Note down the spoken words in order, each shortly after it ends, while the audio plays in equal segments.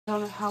I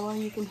don't know how well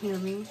you can hear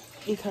me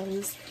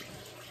because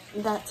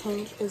that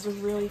tank is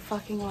really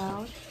fucking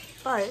loud,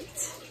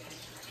 but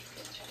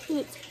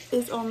it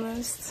is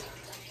almost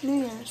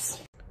New Year's.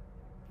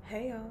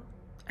 Hey y'all,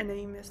 I know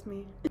you missed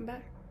me. I'm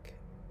back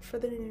for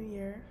the new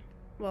year.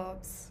 Well,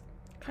 it's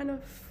kind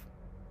of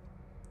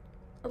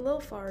a little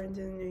far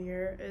into the new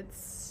year.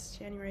 It's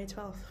January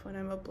 12th when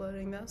I'm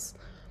uploading this,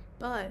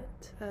 but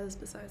that is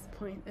besides the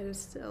point. It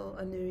is still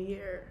a new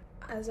year.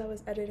 As I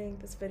was editing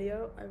this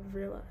video, I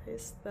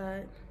realized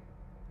that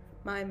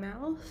my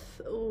mouth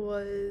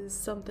was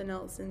something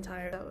else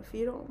entirely. So if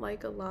you don't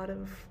like a lot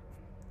of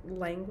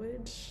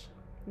language,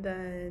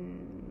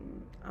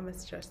 then I'm gonna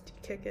suggest you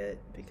kick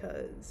it,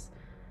 because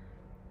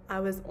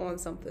I was on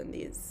something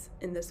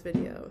in this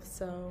video.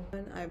 So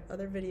I have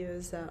other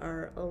videos that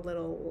are a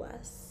little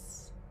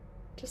less,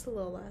 just a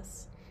little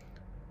less,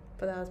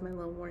 but that was my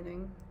little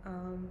warning.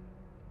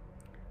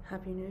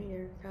 Happy New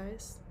Year,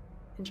 guys.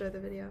 Enjoy the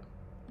video.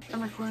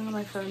 I'm recording on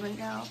my phone right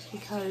now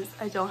because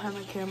I don't have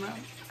my camera.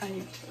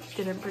 I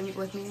didn't bring it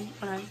with me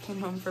when I came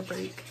home for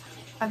break.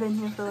 I've been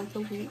here for like a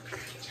week.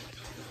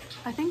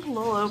 I think a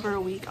little over a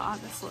week,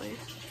 honestly.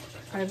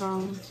 I've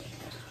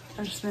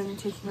just been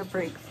taking a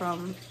break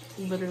from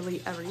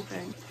literally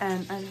everything,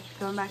 and I'm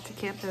going back to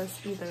campus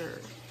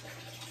either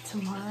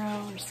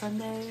tomorrow or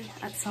Sunday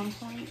at some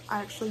point.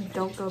 I actually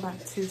don't go back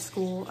to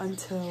school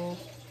until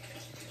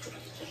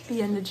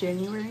the end of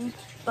January,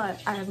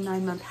 but I have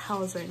 9-month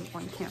housing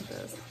on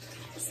campus,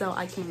 so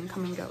I can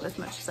come and go as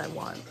much as I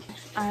want.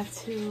 I have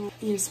to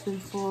eat a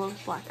spoonful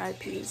of black eyed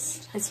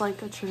peas. It's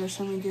like a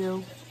tradition we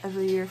do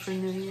every year for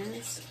New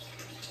Year's.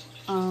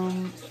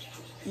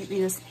 You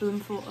eat a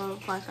spoonful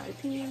of black eyed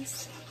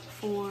peas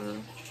for,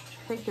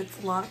 I think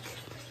it's luck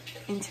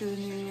into the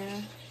new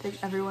year. I think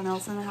everyone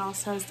else in the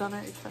house has done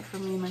it except for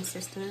me and my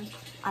sister.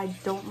 I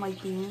don't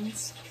like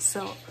beans,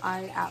 so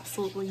I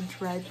absolutely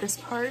dread this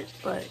part,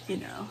 but you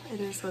know,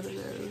 it is what it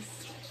is.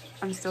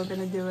 I'm still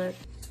gonna do it.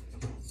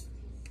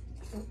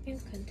 Open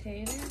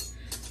container,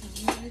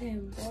 a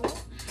wooden bowl,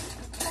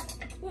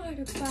 a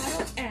water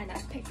bottle, and a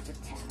paper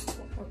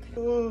towel. Okay.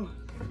 Oh,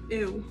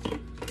 ew.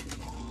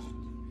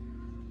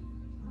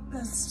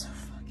 That's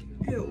fucking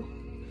ew.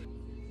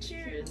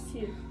 Cheers.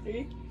 Here,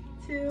 3,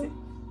 2,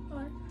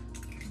 1.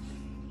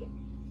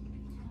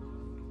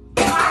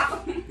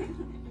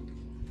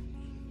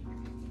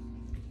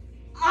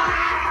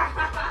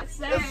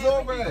 It's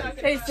over.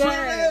 Hey,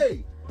 Sarah.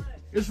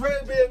 It's ready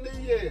to be a new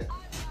year.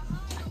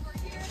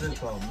 This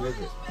called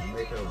Midget.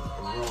 Make her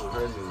ruin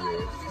her new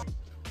year.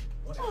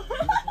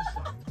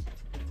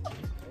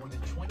 More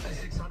than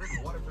 2,600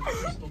 Waterford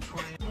Crystal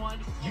Someone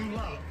you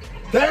love.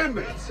 Damn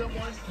it!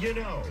 Someone you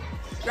know.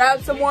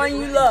 Grab someone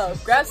you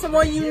love. Grab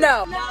someone you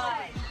know. 9,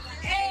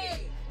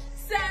 8,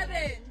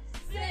 7,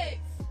 6,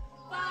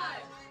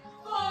 5,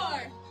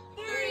 4,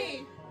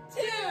 3,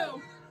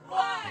 2, 1.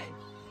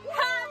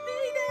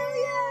 Happy New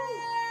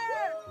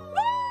Year! Woo!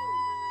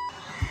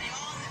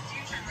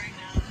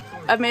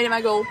 I've made it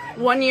my goal.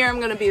 1 year I'm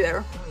gonna be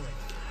there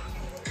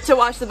to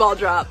watch the ball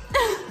drop.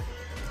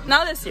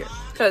 Not this year,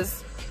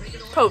 because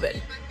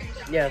COVID.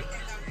 Yeah.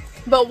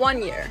 But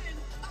 1 year.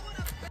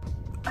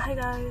 Hi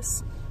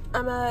guys.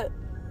 I'm at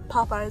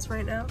Popeyes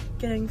right now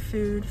getting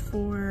food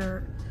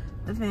for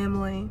the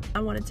family.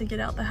 I wanted to get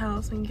out the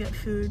house and get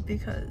food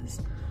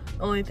because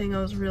the only thing I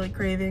was really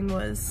craving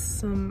was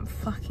some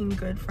fucking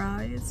good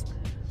fries.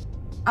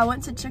 I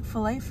went to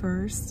Chick-fil-A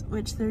first,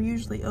 which they're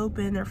usually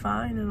open, they're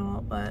fine and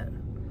all, but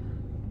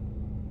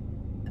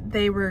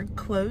they were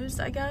closed,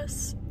 I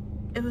guess.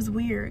 It was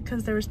weird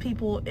because there was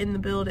people in the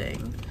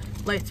building,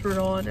 lights were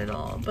on and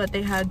all, but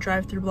they had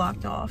drive-through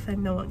blocked off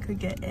and no one could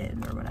get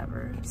in or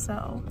whatever.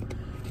 So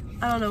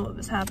I don't know what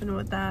was happening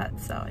with that,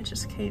 so I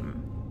just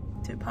came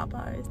to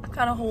Popeyes. I've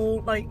got a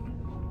whole like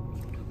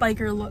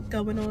biker look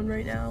going on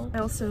right now. I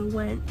also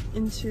went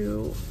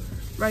into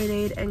Rite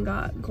Aid and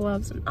got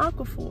gloves and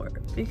Aquaphor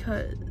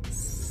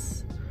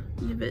because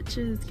the bitch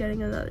is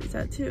getting another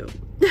tattoo.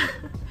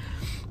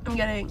 I'm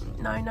getting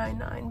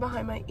 999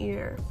 behind my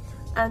ear,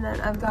 and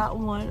then I've got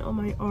one on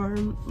my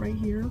arm right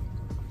here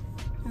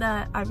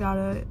that I've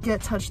gotta get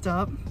touched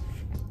up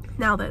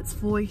now that it's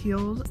fully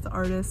healed. The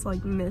artist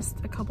like missed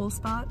a couple of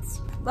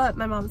spots, but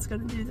my mom's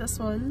gonna do this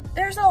one.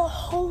 There's a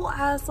whole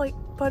ass like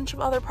bunch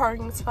of other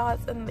parking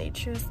spots and they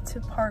choose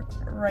to park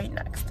right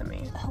next to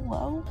me.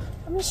 Hello?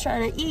 I'm just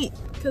trying to eat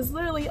because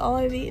literally all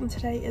I've eaten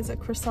today is a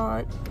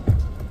croissant.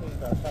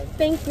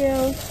 Thank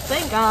you.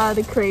 Thank God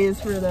the craze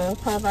for the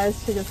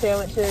Popeyes chicken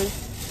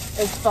sandwiches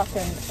is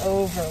fucking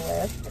over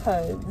with,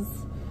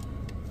 because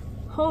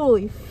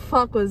holy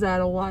fuck was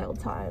that a wild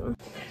time.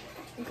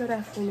 Good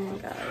afternoon,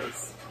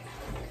 guys.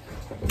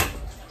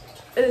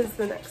 It is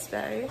the next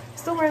day.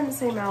 Still wearing the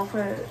same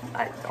outfit.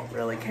 I don't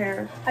really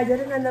care. I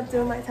didn't end up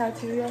doing my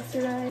tattoo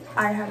yesterday.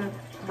 I had a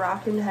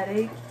rocking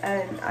headache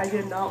and I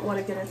did not want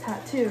to get a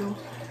tattoo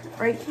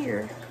right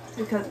here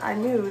because I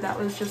knew that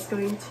was just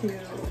going to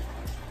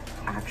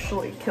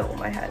actually kill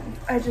my head.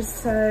 I just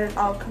said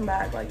I'll come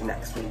back like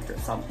next week or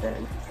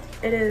something.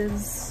 It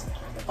is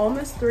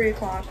almost 3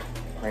 o'clock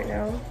right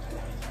now.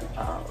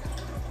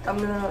 I'm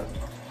gonna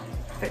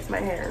fix my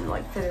hair and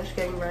like finish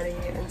getting ready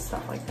and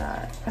stuff like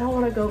that. I don't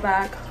want to go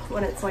back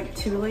when it's like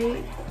too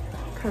late,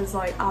 because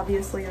like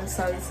obviously the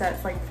sun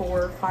sets like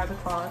 4 or 5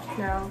 o'clock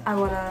now. I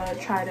want to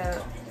try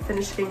to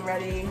finish getting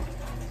ready,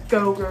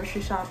 go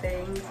grocery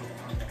shopping,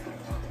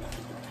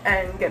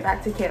 and get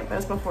back to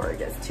campus before it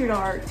gets too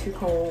dark, too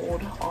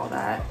cold, all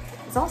that.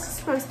 It's also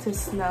supposed to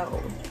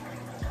snow.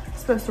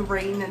 It's supposed to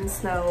rain and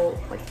snow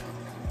like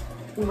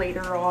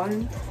later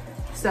on,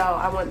 so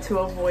I want to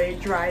avoid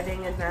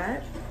driving in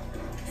that.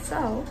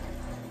 So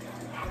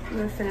I'm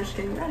gonna finish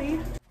getting ready.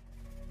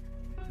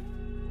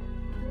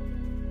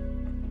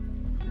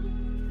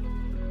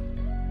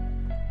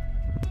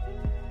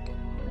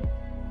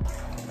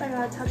 I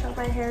gotta touch up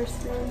my hair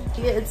soon.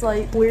 It's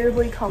like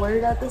weirdly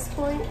colored at this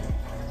point.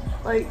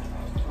 Like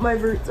my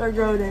roots are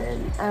grown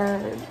in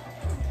and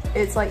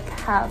it's like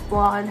half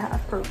blonde,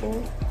 half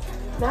purple.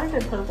 Not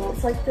even purple,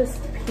 it's like this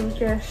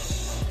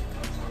pinkish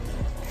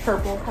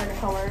purple kind of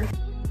color.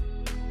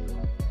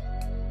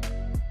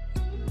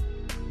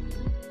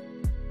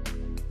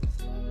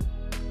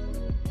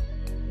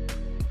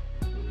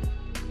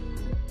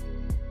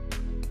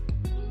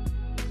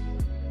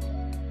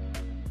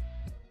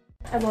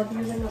 I love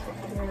using a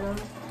bandana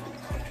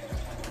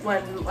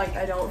when like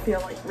I don't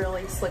feel like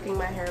really slicking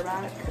my hair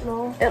back and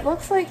all. It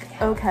looks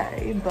like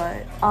okay,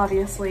 but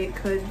obviously it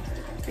could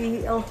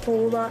be a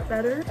whole lot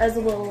better as a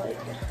little like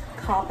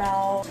cop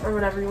out or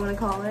whatever you want to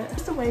call it.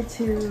 Just a way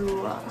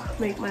to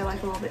make my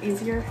life a little bit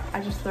easier.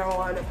 I just throw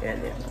on a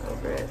bandana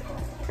over it.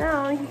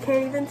 Now you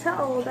can't even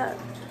tell that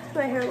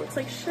my hair looks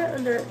like shit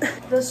under it.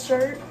 This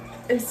shirt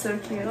is so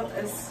cute.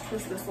 It's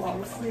just this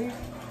long sleeve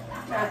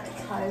that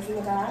ties in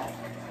the back.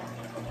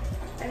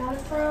 I got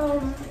it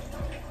from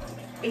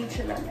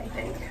H&M, I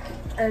think.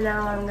 And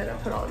now I'm gonna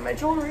put on my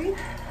jewelry.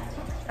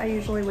 I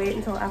usually wait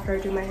until after I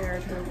do my hair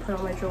to put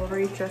on my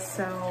jewelry just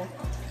so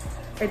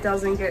it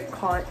doesn't get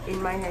caught in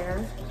my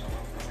hair.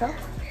 So,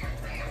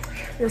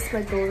 this is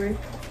my jewelry.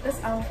 This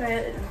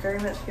outfit very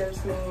much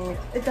gives me,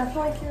 it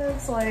definitely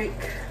gives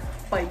like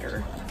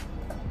biker.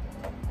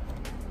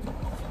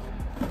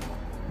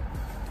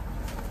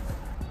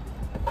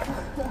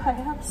 I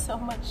have so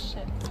much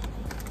shit.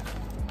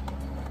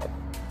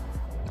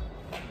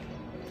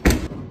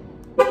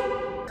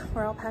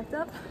 We're all packed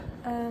up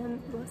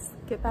and let's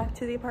get back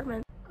to the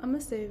apartment. I'm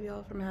gonna save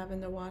y'all from having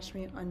to watch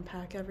me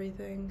unpack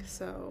everything,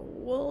 so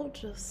we'll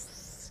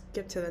just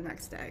skip to the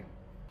next day.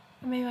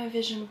 I made my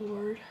vision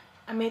board.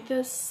 I made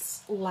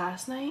this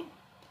last night,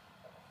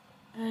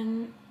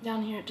 and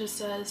down here it just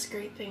says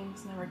great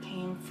things never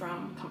came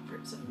from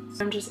comfort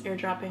zones. I'm just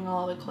airdropping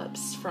all the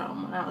clips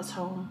from when I was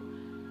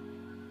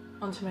home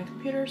onto my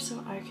computer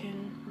so I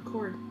can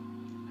record.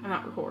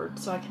 Not record,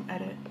 so I can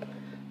edit.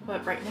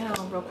 But right now,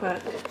 real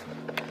quick,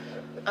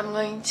 I'm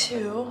going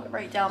to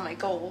write down my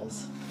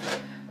goals.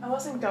 I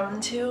wasn't going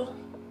to.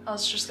 I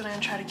was just gonna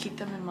try to keep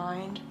them in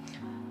mind.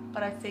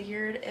 But I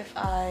figured if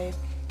I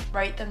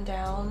write them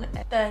down,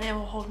 then it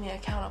will hold me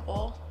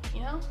accountable,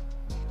 you know?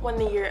 When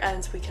the year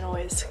ends, we can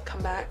always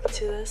come back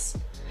to this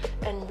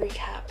and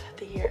recap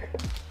the year.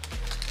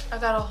 I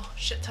got a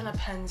shit ton of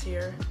pens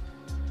here.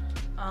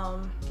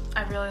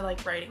 I really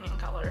like writing in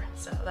color,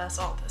 so that's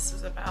all this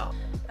is about.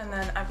 And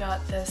then I've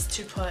got this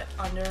to put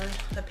under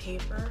the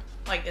paper,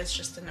 like it's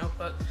just a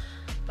notebook,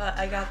 but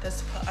I got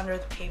this to put under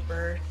the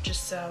paper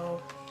just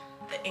so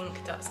the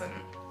ink doesn't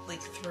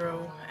leak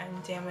through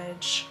and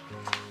damage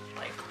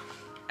like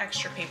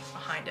extra paper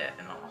behind it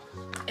and all.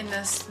 In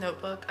this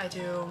notebook I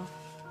do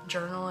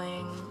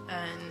journaling,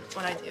 and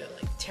when I do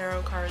like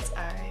tarot cards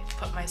I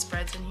put my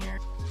spreads in here.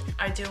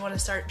 I do want to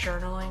start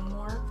journaling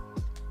more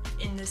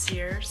in this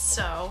year,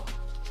 so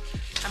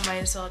I might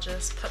as well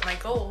just put my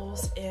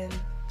goals in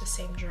the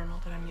same journal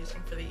that I'm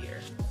using for the year.